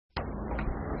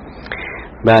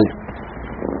بله،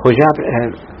 حجاب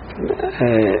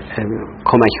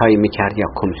کمک هایی میکرد یا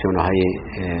کمیسیون های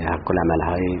حق العمل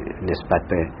های نسبت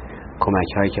به کمک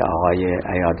هایی که آقای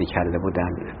ایادی کرده بودن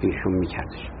ایشون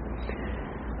میکردش.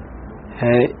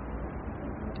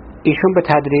 ایشون به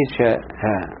تدریج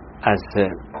از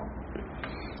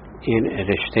این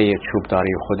رشته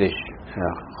چوبداری خودش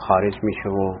خارج میشه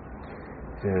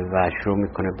و شروع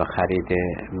میکنه به خرید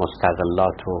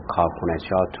مستغلات و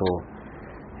کارخونجات و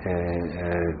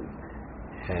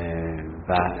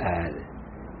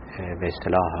به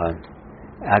اصطلاح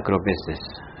اگرو بیزنس،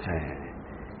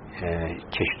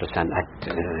 کشت و صنعت،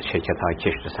 شرکت های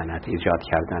کشت و صنعت ایجاد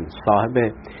کردن.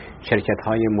 صاحب شرکت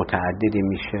های متعددی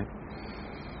میشه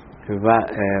و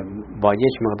با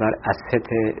یک مقدار اسست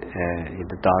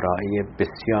دارایی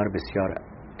بسیار بسیار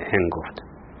هنگفت.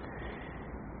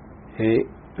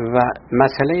 و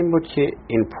مسئله این بود که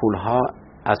این پول ها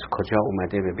از کجا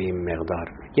اومده به این مقدار.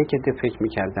 یک عده فکر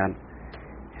میکردن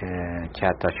که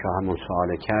حتی شاه همون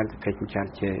سوال کرد، فکر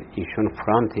میکرد که ایشون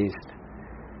فرانتیست،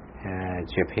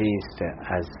 جبهه است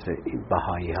از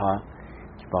بهایی ها،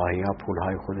 که بهایی ها پول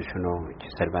های خودشونو که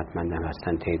ثروتمند هم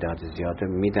هستن تعداد زیاده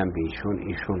میدن به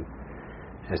ایشون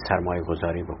سرمایه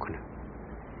گذاری بکنه.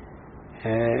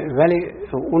 ولی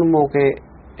اون موقع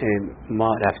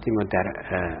ما رفتیم و در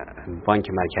بانک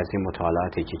مرکزی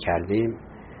مطالعاتی که کردیم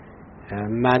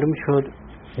معلوم شد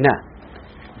نه،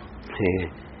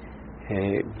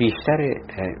 بیشتر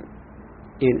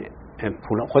این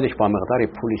پول خودش با مقدار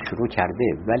پولی شروع کرده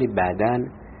ولی بعداً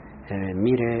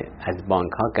میره از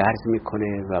بانک ها قرض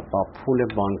میکنه و با پول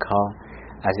بانک ها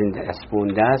از این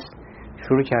دست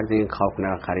شروع کرده این کارخونه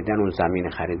رو خریدن، اون زمین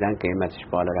خریدن، قیمتش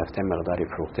بالا رفته، مقداری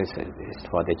فروخته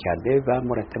استفاده کرده و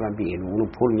مرتباً به این اونو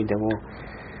پول میده و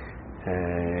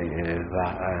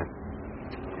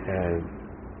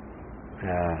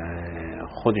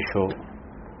خودشو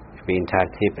به این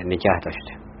ترتیب نگه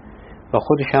داشته و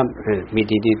خودش هم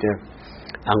میدیدید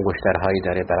انگشترهایی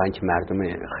داره برای اینکه مردم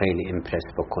خیلی امپرس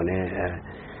بکنه،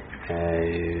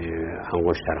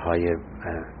 انگشترهای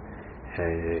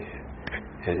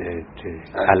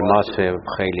الماس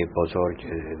خیلی بزرگ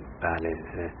بله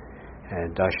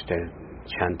داشته،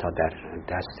 چند تا در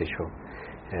دستش و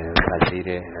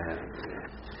وزیر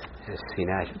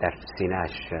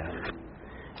سینه‌اش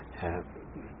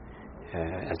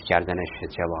از گردنش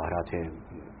جواهرات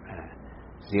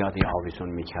زیادی آویزون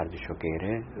میکردش و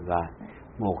غیره. و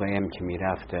موقعی هم که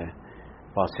میرفت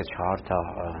با 3-4 تا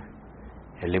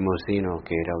لیموزین و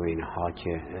غیره و اینها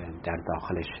که در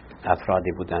داخلش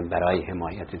افرادی بودن برای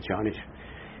حمایت جانش،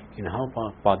 اینها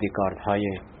با بادیگارد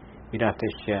های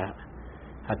میرفتش که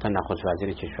حتی نخست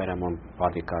وزیر کشورمون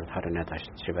بادیگارد ها رو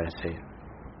نداشت، چه برسه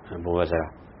به وزرا.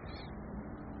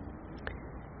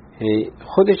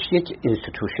 خودش یک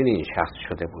اینستیتوشن این شخص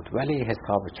شده بود ولی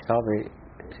حساب کتاب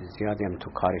زیادی هم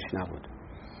تو کارش نبود.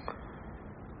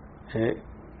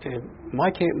 ما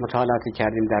که مطالعاتی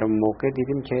کردیم در اون موقع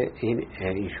دیدیم که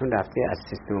ایشون رفته از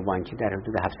سیستم بانکی در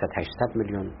حدود 700-800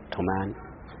 میلیون تومان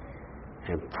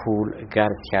پول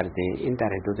قرض کرده. این در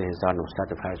حدود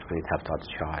 1900 فرض کنید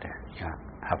 74 یا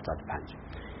 75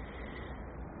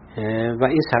 و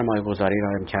این سرمایه گذاری را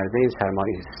هم کرده. این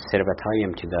سرمایه ثروت هایی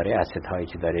هم که داره، اسست هایی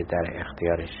که داره در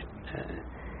اختیارش،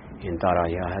 این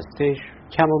دارایی ها هستش،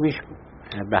 کم و بیش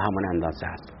به همون اندازه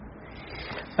هست.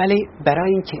 ولی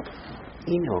برای اینکه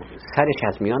اینو سرش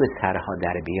از میان سرها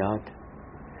در بیاد،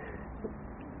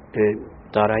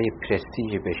 دارای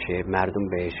پرستیژ بشه، مردم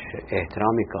بهش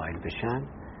احترامی قائل بشن،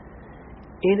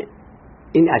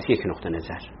 این از یک نقطه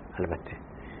نظر البته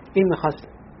این میخواست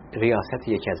ریاست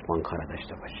یکی از بانک ها را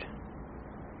داشته باشه.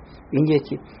 این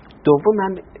یکی. دوم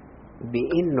هم به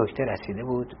این نکته رسیده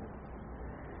بود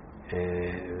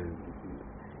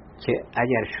که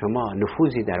اگر شما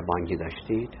نفوذی در بانکی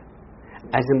داشتید،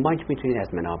 از این بانک میتونید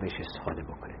از منابعش استفاده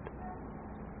بکنید.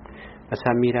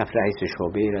 مثلا میرفت رئیس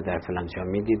شعبه را در فلان جا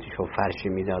میدیدش و فرشی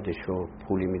میدادش و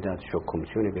پولی میدادش و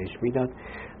کمیسیونی بهش میداد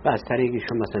و از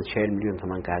طریقشون مثلا 40 میلیون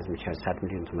تومان قرض میکرد، 100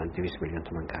 میلیون تومان، 200 میلیون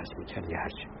تومان قرض میکرد یا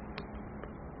هرچی.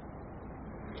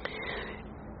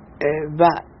 و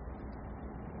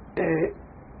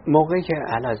موقعی که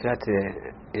اعلیحضرت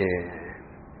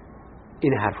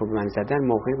این حرفو به من زدن،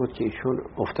 موقعی بود که ایشون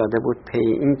افتاده بود پی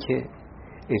این که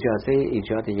اجازه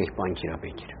ایجاد یک بانکی را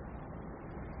بگیره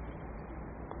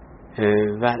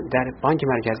و در بانک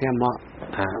مرکزی هم ما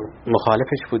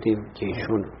مخالفش بودیم که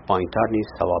ایشون بانکدار نیست،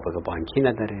 سوابق بانکی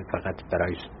نداره، فقط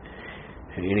برای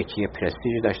اینه که یه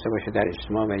پرستیژ داشته باشه در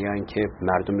اجتماع و یا اینکه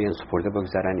مردم بیان سپرده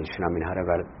بگذارن ایشون هم اینها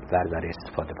رو برداره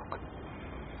استفاده بکنه.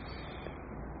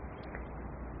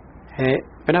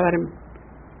 بنابراین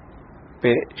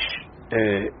به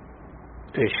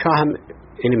شاه هم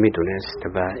این میدونست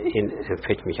و این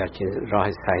فکر میکرد که راه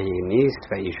صحیحی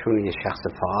نیست و ایشون یه شخص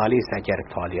فعالی است. اگر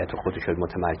فعالیت خودش رو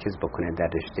متمرکز بکنه در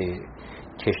رشته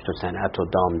کشت و صنعت و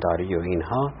دامداری و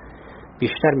اینها،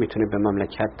 بیشتر میتونه به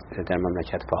در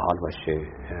مملکت فعال باشه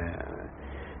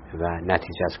و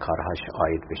نتیجه از کارهاش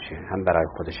عاید بشه، هم برای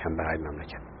خودش هم برای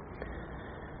مملکت.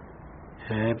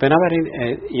 بنابراین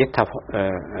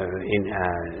این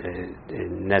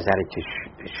نظری که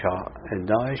شاه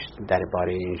داشت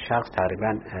درباره این شخص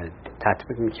تقریبا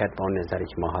تطبیق میکرد با اون نظری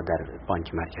که ماها در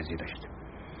بانک مرکزی داشتیم.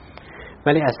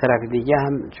 ولی از طرف دیگه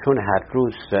هم چون هر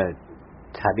روز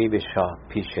طبیب شاه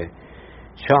پیش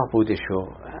شاه بودش و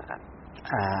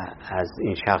از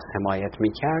این شخص حمایت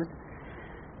میکرد،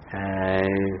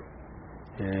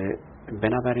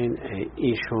 بنابراین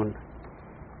ایشون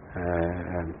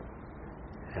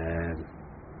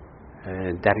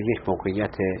در یک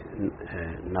موقعیت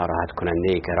ناراحت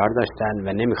کننده قرار داشتن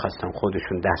و نمیخواستن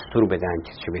خودشون دستور بدن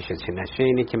که چه بشه چه نشه.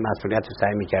 اینه که مسئولیت رو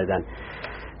سعی میکردن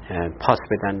پاس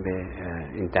بدن به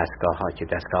این دستگاه ها که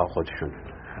دستگاه خودشون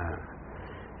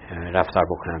رفتار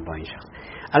بکنن با این شخص.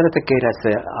 البته غیر از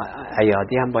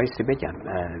ایادی هم بایستی بگم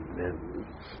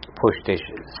پشتش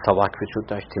ساواک وجود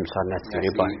داشت، تیمسار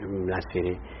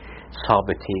نصیری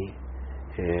ثابتی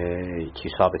که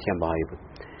ثابتی هم باهایی بود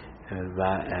و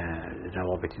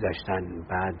روابطی داشتن.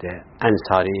 بعد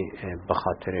انصاری به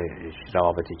خاطر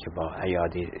روابطی که با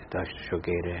ایادی داشتش و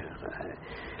غیره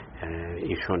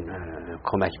ایشون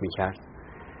کمک میکرد.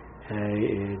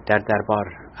 در دربار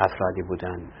افرادی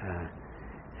بودن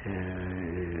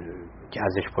که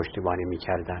ازش پشتیبانی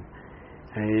میکردن.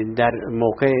 در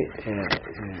موقع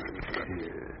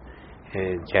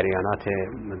جریانات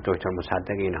دکتر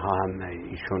مصدق اینها هم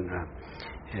ایشون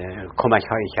کمک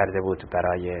هایی کرده بود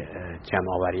برای جمع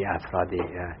آوری افرادی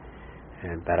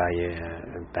برای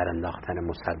برانداختن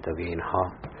مصدقی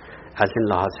اینها. از این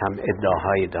لحاظ هم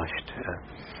ادعاهایی داشت،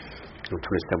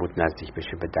 تونسته بود نزدیک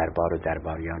بشه به دربار و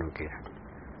درباریان و غیره.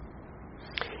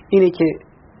 اینه که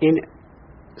این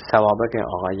سوابق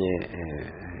آقای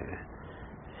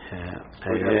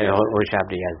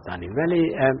هوشبری یزدانی.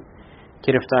 ولی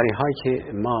گرفتاری هایی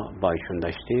که ما با ایشون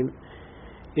داشتیم،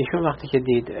 ایشون وقتی که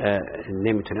دید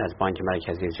نمیتونه از بانک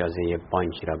مرکزی اجازه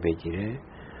بانکی را بگیره،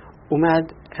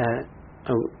 اومد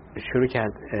شروع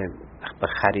کرد به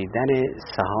خریدن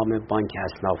سهام بانک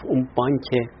اصناف. اون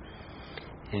بانک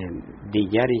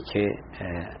دیگری که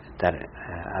در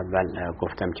اول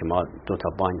گفتم که ما 2 تا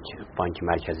بانک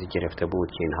مرکزی گرفته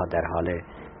بود که اینها در حال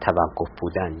توقف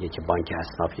بودن، یکی بانک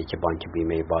اصناف یکی بانک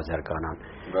بیمه بازرگانان.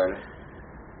 بله.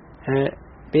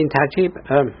 به این ترتیب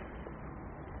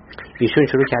ایشون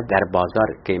شروع کرد در بازار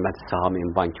قیمت سهام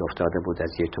این بانک افتاده بود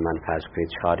از 1 تومن فرض کنید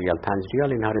 4 ریال 5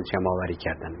 ریال، اینها رو جمع آوری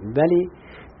کردن. ولی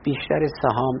بیشتر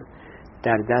سهام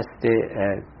در دست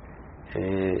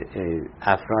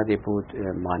افرادی بود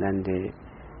مانند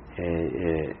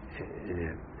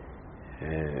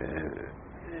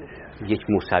یک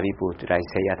موسوی بود، رئیس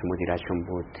هیئت مدیرشون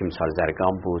بود، تیمسار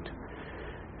زرگان بود،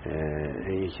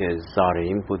 یک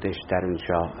زارعین بودش در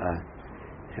اونجا.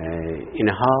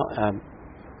 اینها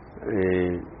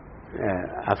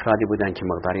افرادی بودن که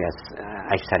مقداری از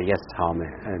اکثریت سهام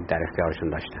در اختیارشون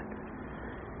داشتن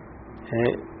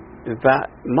و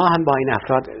ما هم با این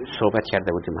افراد صحبت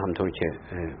کرده بودیم، همطور که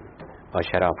با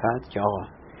شرافت، که آقا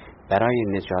برای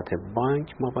نجات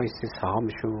بانک ما بایستی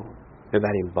سهامشو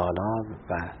ببریم بالا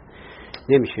و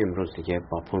نمیشه امروز دیگه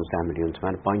با 15 میلیون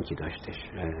تومان بانکی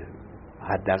داشتش،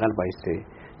 حداقل بایستی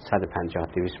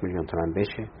 150-200 میلیون تومان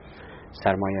بشه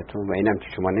سرمایه‌تون و اینم که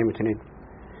شما نمیتونید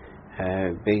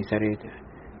بگذارید.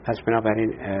 پس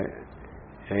بنابراین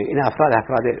این افراد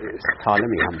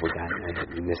سالمی هم بودن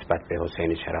نسبت به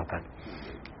حسین شرافت.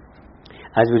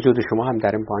 از وجود شما هم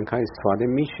در این بانک ها استفاده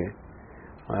میشه.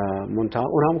 منتها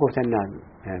اون هم گفتن نه،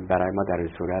 برای ما در این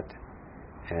صورت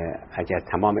اگر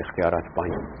تمام اختیارات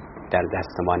بانک در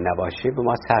دست ما نباشه به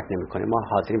ما صرف نمیکنه، ما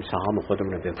حاضریم سهام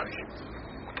خودمون رو بفروشیم.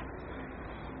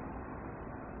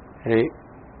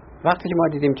 وقتی که ما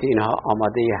دیدیم که اینها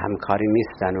آماده همکاری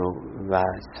نیستن و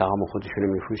سهام خودشون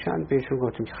رو میفروشن، بهشون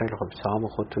گفتیم که خیلی خوب، سهام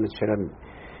خودتون چرا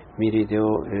میرید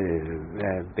و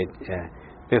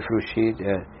بفروشید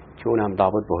که اونم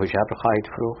لابد به حجب خواهید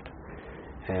فروخت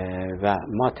و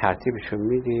ما ترتیبشو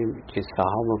میدیم که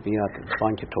سهام رو بیاد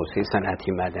بانک توسعه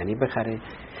صنعتی مدنی بخره.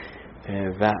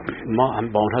 و ما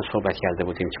هم با اونها صحبت کرده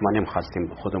بودیم که ما نمیخواستیم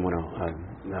خودمون رو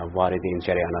وارد این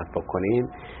جریانات بکنیم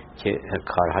که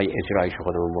کارهای اجرایش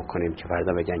خودمون بکنیم که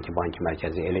فردا بگن که بانک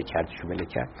مرکزی اله کردشو بله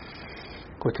کرد.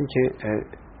 گفتیم که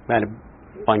بله،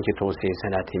 بانک توسعه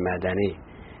صنعتی مدنی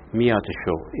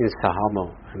میادشو این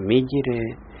سهامو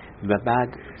میگیره و بعد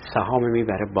سهام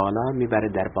میبره بالا، میبره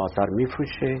در بازار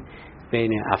میفروشه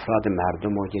بین افراد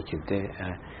مردم و یک عده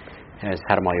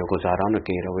سرمایه گذاران و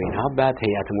غیره و اینها. بعد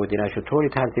هیئت مدیرش رو طوری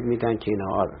ترتیب میدن که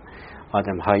اینا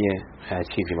آدم های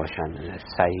چیزی باشن،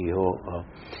 صحیح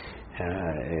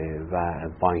و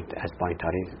از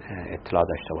بانکداری اطلاع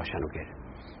داشته باشن و غیره.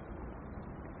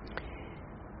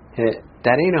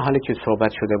 در این حالی که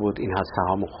صحبت شده بود اینها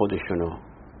سهام خودشونو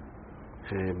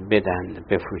بدن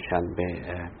بفروشن به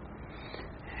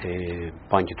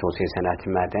بانک توسعه صنعتی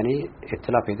مدنی،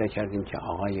 اطلاع پیدا کردیم که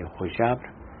آقای حجبر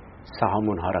سهام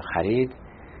اونها را خرید.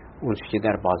 اون که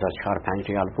در بازار 4-5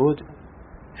 ریال بود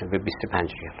به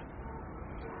 25 ریال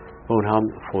و اونها هم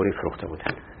فوری فروخته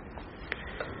بودن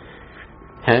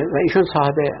و ایشون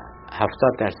صاحب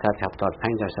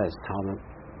 70%-75% از سهام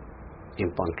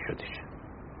این بانک شدش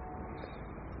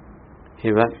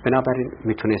و بنابراین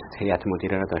میتونست هیئت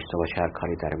مدیره را داشته باشه، هر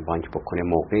کاری در این بانک بکنه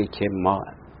موقعی که ما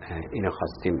اینو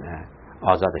خواستیم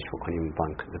آزادش بکنیم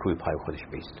بانک روی پای خودش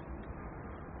بیست.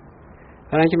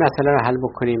 برای اینکه مسئله را حل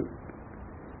بکنیم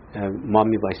ما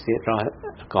میبایستی راه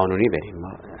قانونی بریم.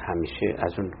 ما همیشه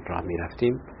از اون راه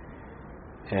میرفتیم.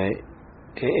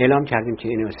 اعلام کردیم که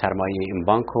اینو سرمایه این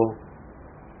بانک رو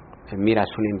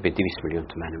میرسونیم به 200 میلیون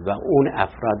تومان و اون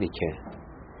افرادی که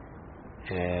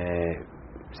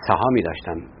سهامی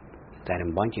داشتن در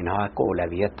این بانک اینها حق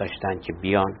اولویت داشتن که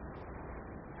بیان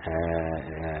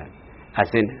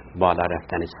از این بالا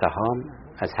رفتن سهام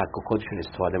از حق خودشون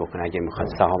استفاده بکنه. اگه میخواد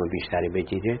سهام بیشتری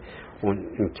بگیره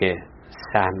اون که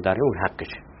سهم داره اون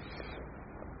حقشه.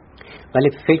 ولی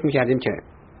فکر میکردیم که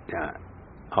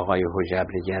آقای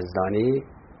حجبر یزدانی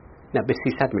نه به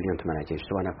 300 میلیون تومان اگه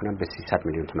اشتباه نکنم به 300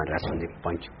 میلیون تومان رسوندیم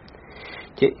بانک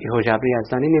که حجبر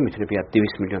یزدانی نمیتونه بیاد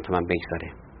 200 میلیون تومان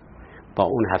بگذاره با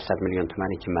اون 700 میلیون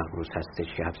تومانی که مقروض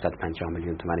هستش که 750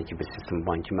 میلیون تومانی که به سیستم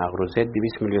بانکی مقروضه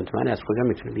 200 میلیون تومان از کجا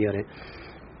میتونه بیاره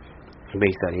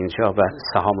بگذاره اینجا و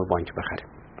سهام بانک بخره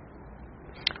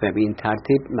و به این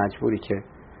ترتیب مجبوری که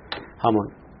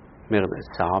همون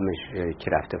سهامش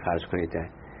که رفته فرض کنید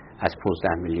از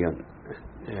 15 میلیون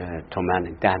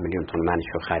تومان 10 میلیون تومانش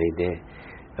رو خریده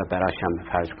و براش هم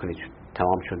فرض کنید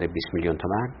تمام شده 20 میلیون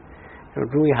تومان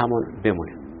روی همون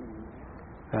بمونه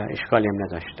و اشکالی هم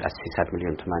نداشت از 300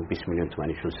 میلیون تومان 20 میلیون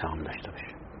تومانیشون سهام داشته باشه.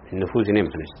 نفوذی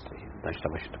نمیتونست داشته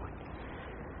باشه.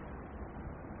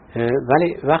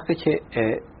 ولی وقتی که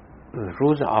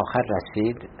روز آخر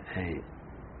رسید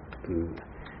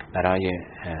برای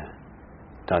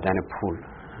دادن پول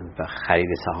و خرید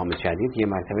سهام جدید یه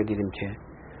مرتبه دیدیم که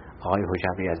آقای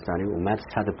حجبر یزدانی اومد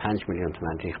 105 میلیون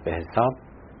تومان ریخت به حساب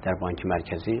در بانک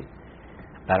مرکزی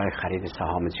برای خرید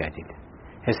سهام جدید.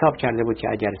 حساب کرده بود که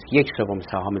اگر 1/3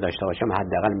 سهام داشته باشم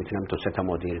حداقل میتونم 2-3 تا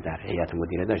مدیر در هیئت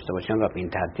مدیره داشته باشم و به این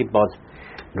ترتیب باز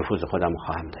نفوذ خودم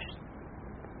خواهم داشت.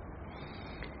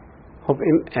 خب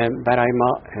این برای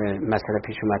ما مسئله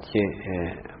پیش اومد که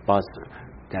باز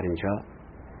در اینجا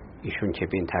ایشون که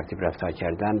به این ترتیب رفتار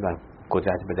کردن و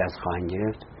قدرت به دست خواهند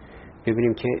گرفت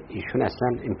ببینیم که ایشون اصلا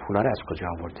این پولا رو از کجا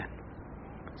آوردن.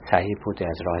 صحیح بود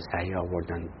از راه صحیح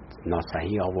آوردن،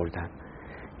 ناصحیح آوردن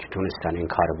که تونستن این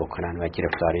کار بکنن و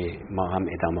گرفتاری ما هم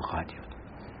ادامه خواهد یافت.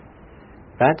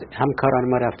 بعد همکاران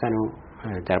ما رفتن و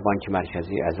در بانک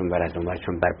مرکزی از اون ور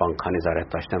چون بر بانک ها نظارت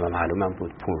داشتن و معلوم هم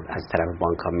بود پول از طرف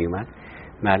بانک ها می اومد،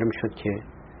 معلوم شد که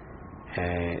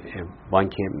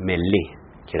بانک ملی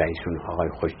که رئیسون آقای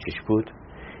خوشچیش بود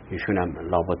ایشون هم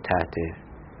لابد تحت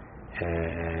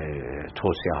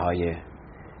توصیه های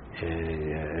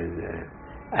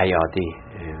ایادی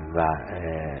و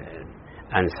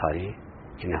انصاری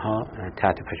اینها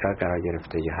تحت فشار قرار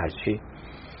گرفته یا هرچی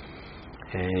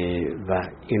و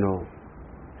اینو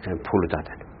پول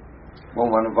دادن. به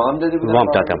عنوان وام داده بودن؟ وام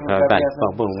دادم. بله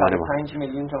به عنوان وام. 5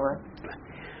 میلیون تومان.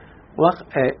 وقت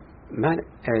من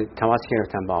تماس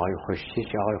گرفتم با آقای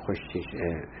خوشچیش. آقای خوشچیش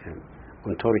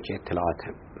اونطوری که اطلاعات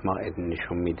ما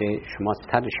نشون میده شما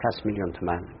 160 میلیون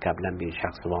تومان قبلا به این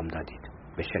شخص وام دادید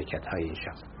به شرکت های این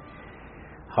شخص.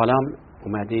 حالا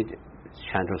اومدید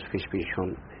چند روز پیش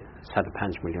بیشون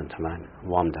 105 میلیون تومان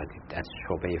وام دادید از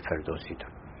شعبه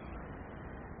فردوسیتون.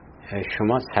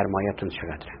 شما سرمایه‌تون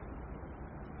چقدره؟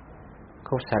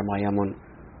 گفت سرمایه‌مون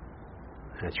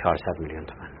 400 میلیون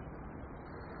تومان.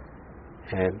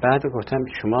 بعد گفتم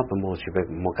شما به موجب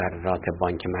مقررات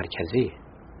بانک مرکزی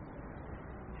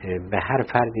به هر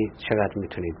فردی چقدر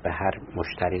میتونید به هر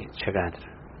مشتری چقدر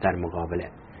در مقابل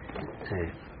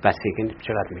بستگی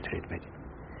چقدر میتونید بدید؟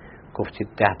 گفتید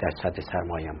 10%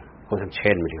 سرمایه‌مون. گفتم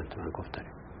 40 میلیون تومان. گفت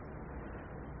داریم.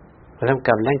 گفتم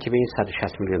قبلا که به این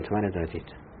 160 میلیون تومان دادید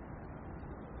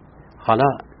حالا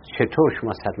چطور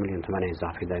شما 100 میلیون تومان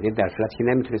اضافی دادید در صورتی که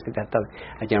نمیتونستید حتی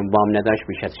اگر وام نداشت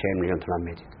بیش از 40 میلیون تومان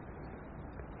بدید؟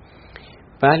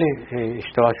 بله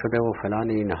اشتباه شده و فلان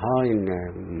اینها، این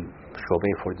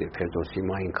شعبه فردوسی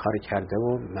ما این کار کرده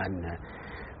و من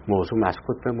موضوع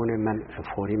مسکوت بمونه، من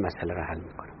فوری مسئله را حل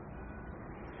میکنم.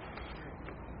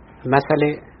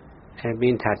 مسئله به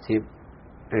این ترتیب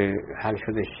حل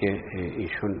شدش که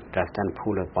ایشون رفتن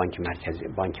پول بانک مرکزی،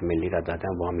 بانک ملی را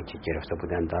دادن، وامی که گرفته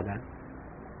بودن دادن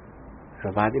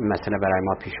و بعد این مسئله برای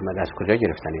ما پیش اومد از کجا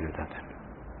گرفتن اینو دادن.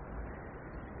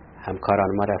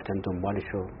 همکاران ما رفتن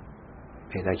دنبالشو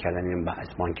پیدا کردن، این از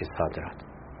بانک صادرات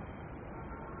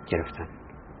گرفتن.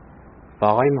 با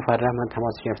آقای مفرح من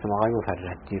تماس گرفتم، آقای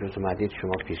مفرح دیروز اومدید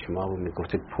شما پیش ما و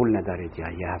میگفتید پول ندارید،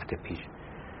 یا یه هفته پیش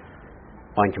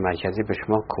بانک مرکزی به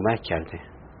شما کمک کرده،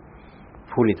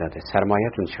 پولی داده،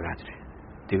 سرمایه‌تون چقدره؟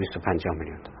 250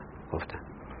 میلیون تومان. گفتم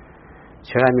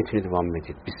چقدر میتونید وام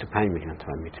بدید؟ 25 میلیون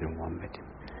تومان میتونیم وام بدیم.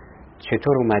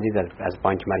 چطور اومدید از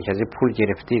بانک مرکزی پول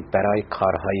گرفتید برای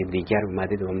کارهای دیگر،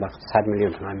 اومدید اون وقت 100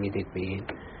 میلیون تومان میدید به این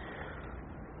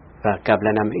و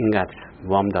قبلا هم اینقدر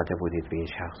وام داده بودید به این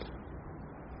شخص؟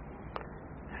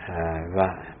 و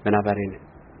بنابراین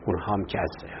اونها هم که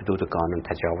از حدود قانون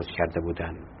تجاوز کرده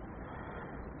بودن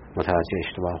متوجه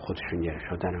اشتباه خودشون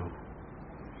شدن و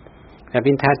به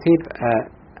این ترتیب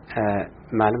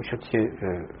معلوم شد که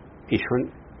ایشون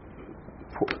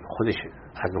خودش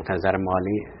از نظر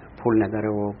مالی پول نداره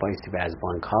و بایستی به از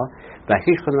بانک ها و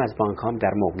هیچ کدوم از بانک ها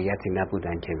در موقعیتی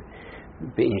نبودن که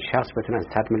به این شخص بتونن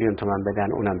 100 میلیون تومان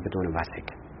بدن، اونم بدون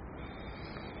وثیقه.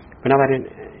 بنابراین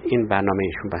این برنامه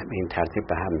ایشون به این ترتیب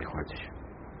به هم میخوردش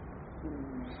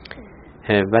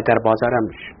و در بازارم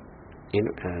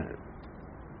این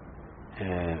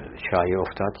شایعه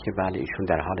افتاد که بله ایشون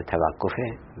در حال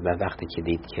توقفه و وقتی که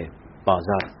دید که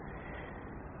بازار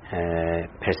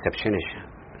پرسپشنش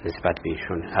نسبت به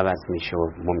ایشون عوض میشه و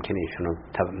ممکنه ایشون رو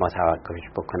ما توقفش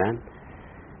بکنن،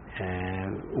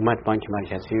 اومد بانک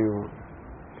مرکزی و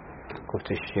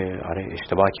گفتش که آره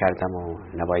اشتباه کردم و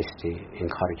نبایستی این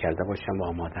کار کرده باشم و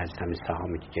آماده هستم این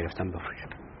سهامی که گرفتم بفروشم.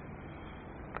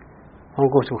 ما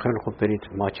گفتم خیلی خوب برید،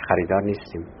 ما که خریدار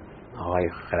نیستیم، آقای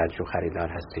خردجو خریدار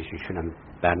هستش، ایشون هم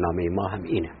برنامه ما هم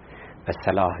اینه و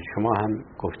صلاح شما هم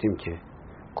گفتیم که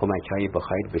کمک هایی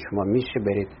بخواید به شما میشه،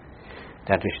 برید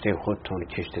در رشته خودتون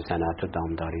کشت صنعت و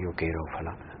دامداری و غیره و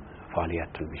فلان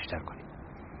فعالیتتون بیشتر کنید.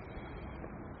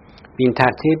 این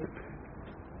ترتیب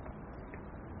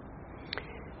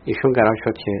ایشون قرار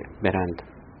شد که برند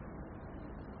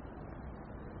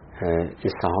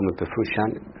این سهام بفروشن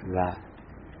و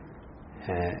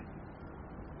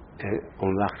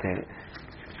اون وقت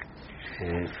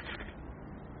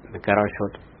قرار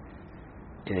شد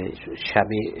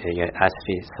شبی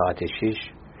عصری ساعت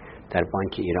 6 در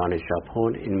بانک ایران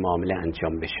ژاپن این معامله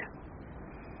انجام بشه.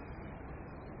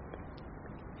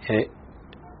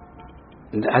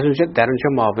 از اونجا در اونجا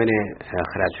معاون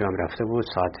خردجو هم رفته بود،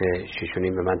 ساعت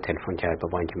 6:30 به من تلفن کرد به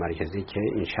بانک مرکزی که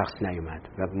این شخص نیومد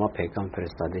و ما پیغام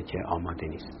فرستاده که آماده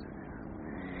نیست.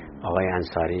 آقای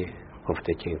انصاری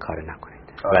گفته که این کار نکنید.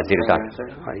 وزیر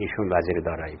ایشون وزیر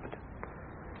دارایی بود.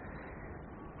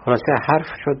 خلاصه حرف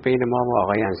شد بین ما و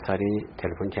آقای انصاری،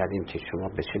 تلفن کردیم که شما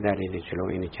به چه دلیلی جلو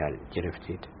اینو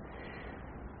گرفتید؟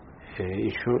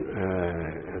 ایشون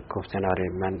گفتن آره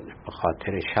من به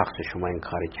خاطر شخص شما این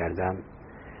کار کردم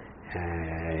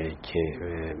که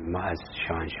ما از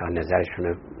شاهنشاه نظرشون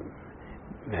رو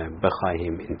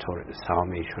بخواهیم اینطور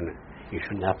سهام ایشون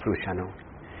نفروشن و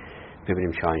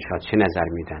ببینیم شاهنشاه چه نظر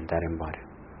میدن در این باره.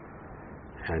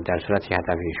 در صورتی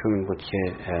هدف ایشون این بود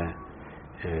که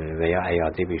و یا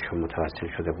ایاده بیشون متوسل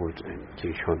شده بود که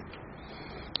ایشون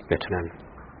بتونن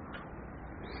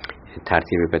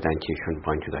ترتیب بدن که ایشون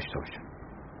بانک داشته باشن.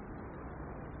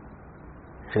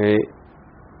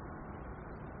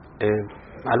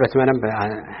 البته منم به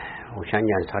هوشنگ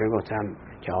انصاری گفتم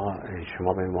که آقا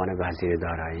شما به عنوان وزیر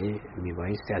دارایی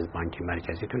میبایستی از بانک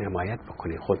مرکزیتون حمایت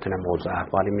بکنید، خودتون موضوع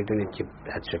احوالی میدونید که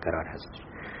از چه قرار هست.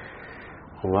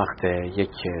 اون وقت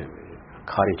یک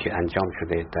کاری که انجام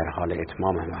شده در حال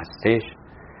اتمام هم هستش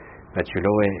و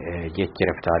جلو یک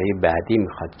گرفتاری بعدی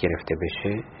میخواد گرفته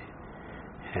بشه،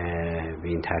 به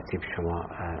این ترتیب شما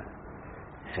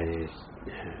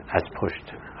از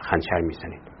پشت خنجر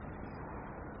میزنید.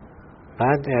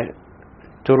 بعد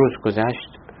 2 روز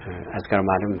گذشت، از قرار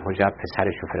معلوم حجب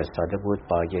پسرش رو فرستاده بود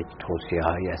با یک توصیه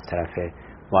هایی از طرف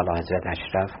والا حضرت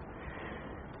اشرف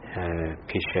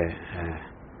پیش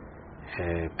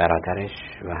برادرش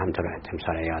و همطور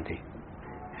تمثال ایادی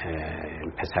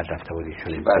پسر رفته بود.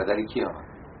 ایشون برادری کیا؟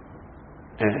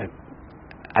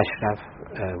 اشرف،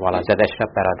 والا حضرت اشرف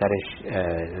برادرش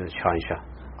شاهنشاه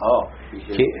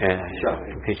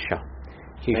پیش شاه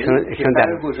که ایشون در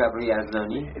حجب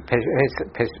یزدانی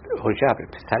حجب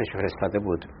پسرش فرستاده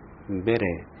بود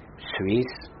بره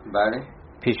سوئیس بله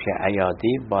پیش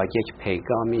ایادی با یک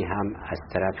پیغامی هم از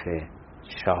طرف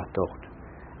شاه دخت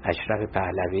اشرف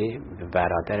پهلوی به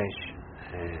برادرش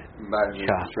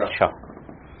شاه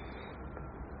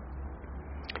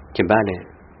که بله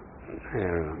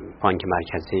بانک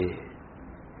مرکزی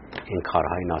این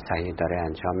کارهای ناصحیح داره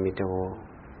انجام میده و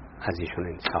از ایشون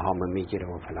این سهام میگیره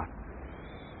و فلان.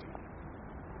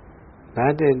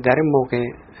 بعد در این موقع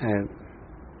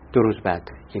 2 روز بعد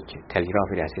یک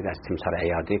تلگرافی رسید از تیمسار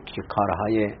ایادی که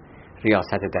کارهای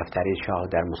ریاست دفتری شاه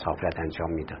در مسافرت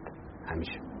انجام میداد.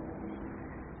 همیشه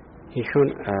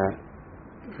ایشون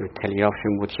تلگرافش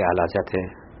این بود که اعلیحضرت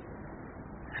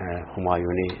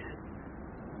همایونی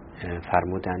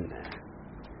فرمودن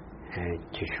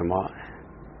که شما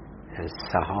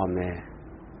سهام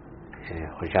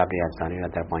حجاب یزدانی را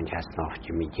در بانک اصناف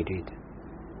که میگیرید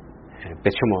به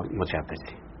چه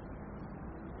مجوزی،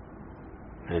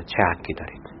 چه حقی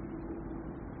دارید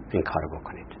این کار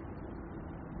بکنید،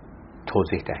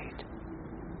 توضیح دهید.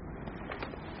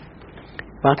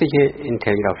 وقتی که این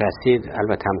تلگراف رسید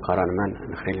البته همکاران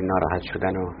من خیلی ناراحت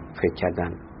شدن و فکر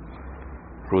کردن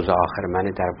روز آخر من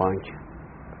در بانک،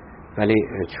 ولی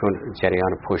چون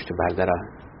جریان پشت برده را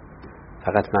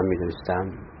فقط من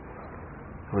میدونستم،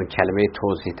 اون کلمه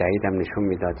توضیح دهیدم نشون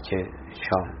میداد که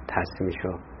شاه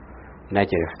تصمیمشو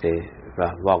نگرفته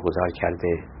و واگذار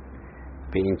کرده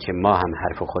به این که ما هم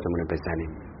حرف خودمون بزنیم.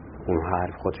 اونها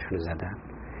حرف خودشون زدن،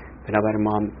 بنابراین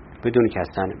ما هم بدون که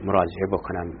اصلا مراجعه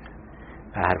بکنم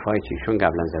به حرفایی که ایشون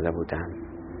قبلا زده بودن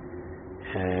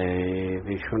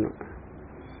ایشون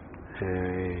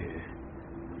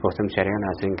گفتم جریان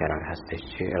از این قرار هستش،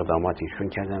 چه اقداماتی ایشون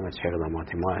کردن و چه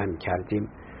اقداماتی ما هم کردیم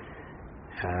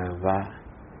و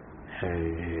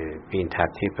به این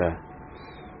ترتیب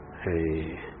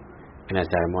به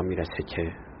نظر ما میرسه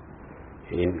که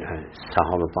این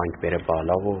سهام بانک بره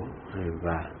بالا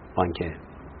و بانک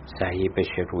صحیح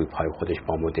بشه، روی پای خودش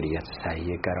با مدیریت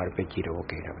صحیح قرار بگیره و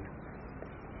غیره.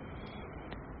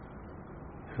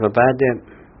 و بعد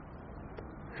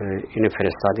اینو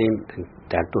فرستادیم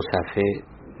در 2 صفحه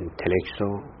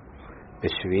تلکسو به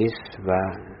سوئیس و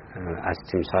از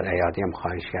تیمسار ایادی هم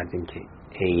خواهش کردیم که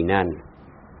عیناً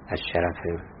از شرف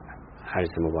عرض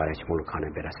مبارک ملوکانه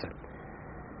برسد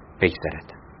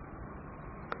بگذرد.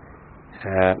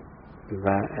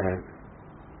 و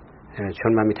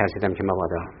چون من میترسیدم که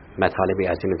مبادا مطالبی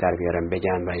از اینو در بیارم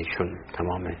بگن و ایشون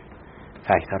تمام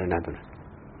فکت‌ها رو ندونن.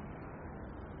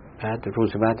 بعد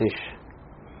روز بعدش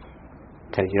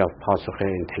تلگراف پاسخ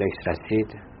این تلکس رسید،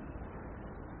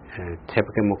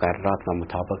 طبق مقررات و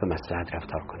مطابق مصلحت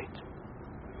رفتار کنید.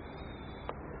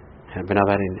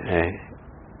 بنابراین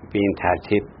به این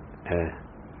ترتیب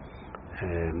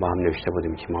ما هم نوشته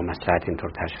بودیم که ما مصلحت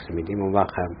اینطور تشخیص میدیم. اون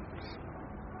وقت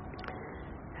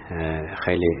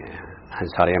خیلی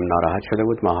انصاری هم ناراحت شده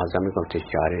بود، محاذا میگفتش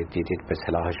که آره دیدید به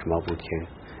صلاح شما بود که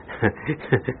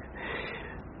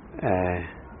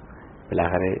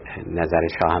بالاخره نظر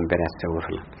شاه هم برسته و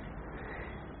فلان.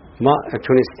 ما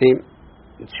تونستیم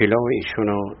جلو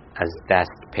ایشونو از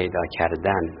دست پیدا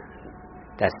کردن،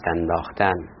 دست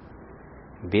انداختن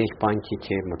به یک بانکی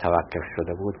که متوقف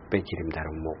شده بود بگیریم در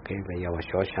اون موقع و یواش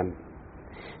یواش هم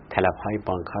طلبهای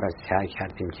بانک ها را سعی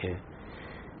کردیم که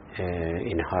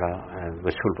اینها را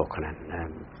وصول بکنن،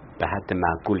 به حد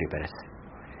معقولی برسه.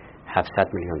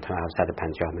 700 میلیون تومان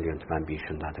 750 میلیون تومان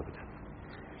بیشون داده بودن.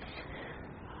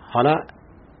 حالا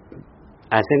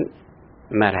از این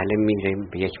مرحله میریم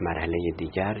به یک مرحله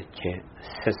دیگر که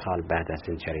 3 سال بعد از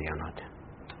این جریانات.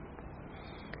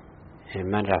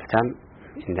 من رفتم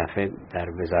این دفعه در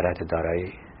وزارت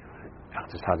دارایی،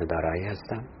 اقتصاد دارایی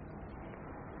هستم.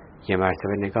 یه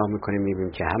مرتبه نگاه میکنیم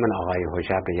میبینیم که همین آقای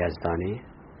حجاب یزدانی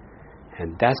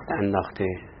دست انداخته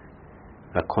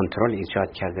و کنترل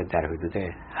ایجاد کرده در حدود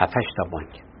 7-8 تا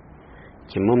بانک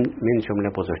که من جمله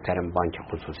بزرگترین بانک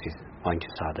خصوصی، بانک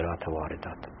صادرات و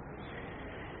واردات،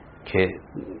 که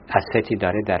استی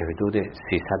داره در حدود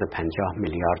 350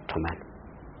 میلیارد تومان.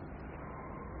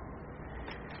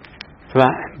 و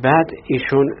بعد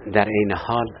ایشون در این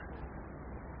حال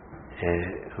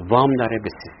وام داره به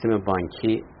سیستم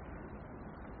بانکی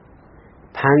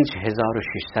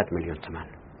 5600 میلیون تومان.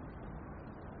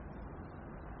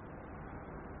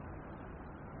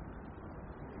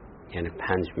 یعنی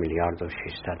 5 میلیارد و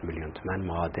 600 میلیون تومان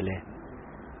معادل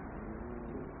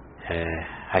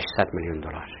 800 میلیون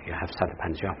دلار یا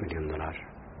 750 میلیون دلار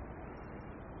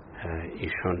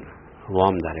ایشون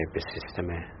وام داره به سیستم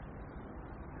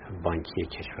بانکی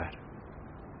کشور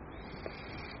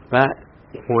و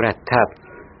مرتب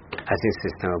از این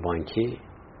سیستم بانکی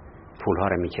پولها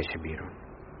رو میکشه بیرون.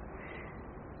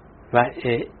 و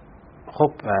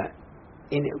خب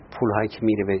این پول هایی که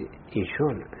میره به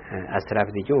ایشون، از طرف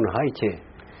دیگه اونهایی که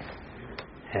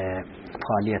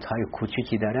فعالیت های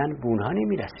کوچیکی دارن به اونها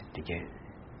نمیرسید دیگه.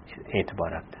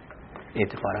 اعتبارات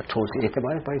توسعه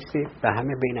اعتبارات بایستی به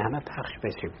همه، بین همه پخش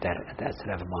بشه از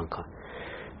طرف بانک ها.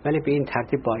 ولی به این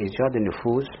ترتیب با ایجاد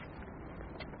نفوذ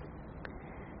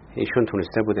ایشون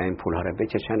تونسته بودن این پول ها رو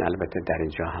بکشن. البته در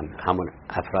اینجا همون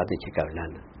افرادی که قبلا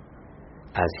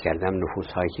از کردم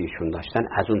نفوذ هایی که ایشون داشتن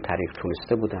از اون طریق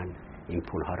تونسته بودن این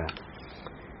پول ها رو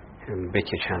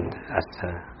بکشند از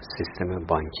سیستم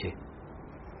بانکی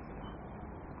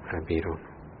بیرون.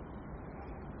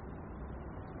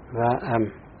 و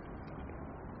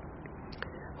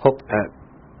خب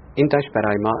این داشت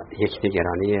برای ما یک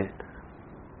نگرانی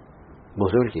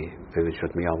بزرگی به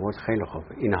وجود می آورد. خیلی خوب،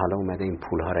 این حالا اومده این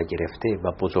پول ها را گرفته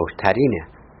و بزرگترین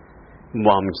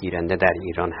وام گیرنده در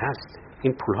ایران هست.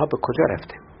 این پول ها به کجا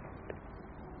رفته؟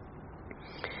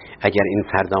 اگر این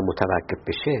فردا متوقف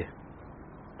بشه،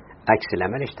 عکس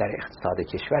العملش در اقتصاد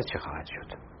کشور چه خواهد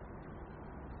شد؟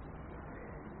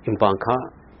 این بانک ها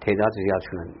تعداد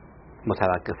زیادشون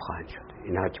متوقف خواهند شد.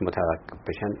 اینها که متوقف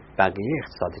بشن بقیه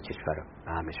اقتصاد کشور رو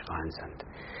به همش خواهند زند.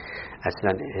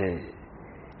 اصلا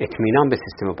اطمینان به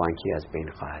سیستم بانکی از بین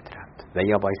خواهد رفت و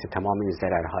یا باعث تمام این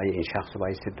ضررهای این شخص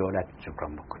باعث دولت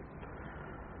جبران بکنه.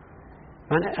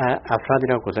 من افرادی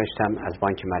را گذاشتم از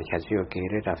بانک مرکزی و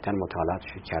غیره، رفتن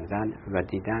مطالعاتش کردن و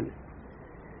دیدن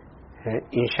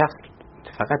این شخص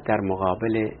فقط در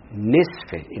مقابل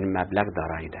نصف این مبلغ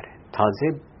دارایی داره،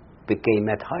 تازه به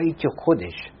قیمت هایی که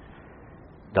خودش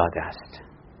داده است.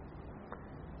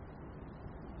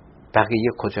 بقیه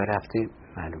کجا رفته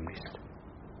معلوم نیست.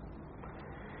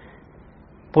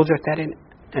 بزرگترین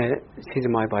چیز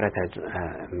ما عبارت از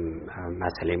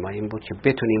مسئله ما این بود که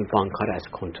بتونیم بانک ها را از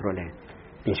کنترل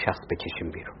این شخص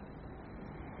بکشیم بیرون.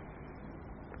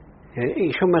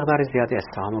 ایشون مقدار زیادی از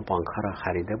سهام بانک ها را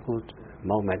خریده بود.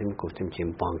 ما اومدیم گفتیم که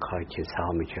این بانک ها که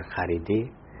سهامی که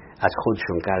خریدی از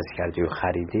خودشون قرض کردی و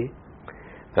خریدی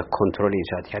و کنترل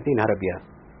ایجاد کردی، اینها را بیا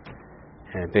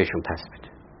بهشون پس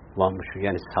بده. وامشون،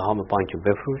 یعنی سهام بانک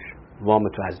بفروش، وام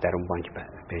تو از درون بانک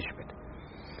بهش بده.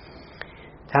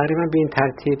 تقریبا به این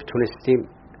ترتیب تونستیم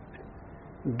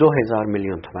 2000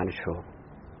 میلیون تومنش رو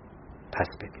پس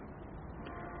بدیم.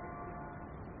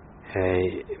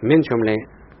 من جمله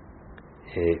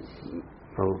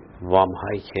وام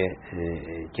هایی که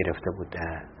گرفته بود،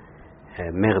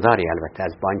 مقداری البته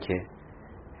از بانک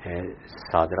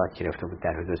صادرات گرفته بود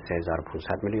در حدود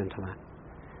 3500 میلیون تومان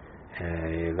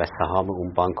و سهام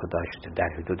اون بانک رو داشت در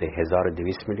حدود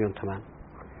 1200 میلیون تومان.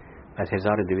 از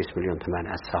 1200 میلیون تومان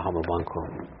از سهام بانک رو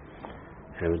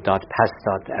پس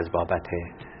داد از بابت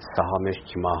سهامش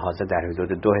که ماهازه در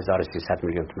حدود 2300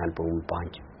 میلیون تومان به اون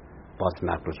بانک باز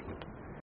مقروض بود.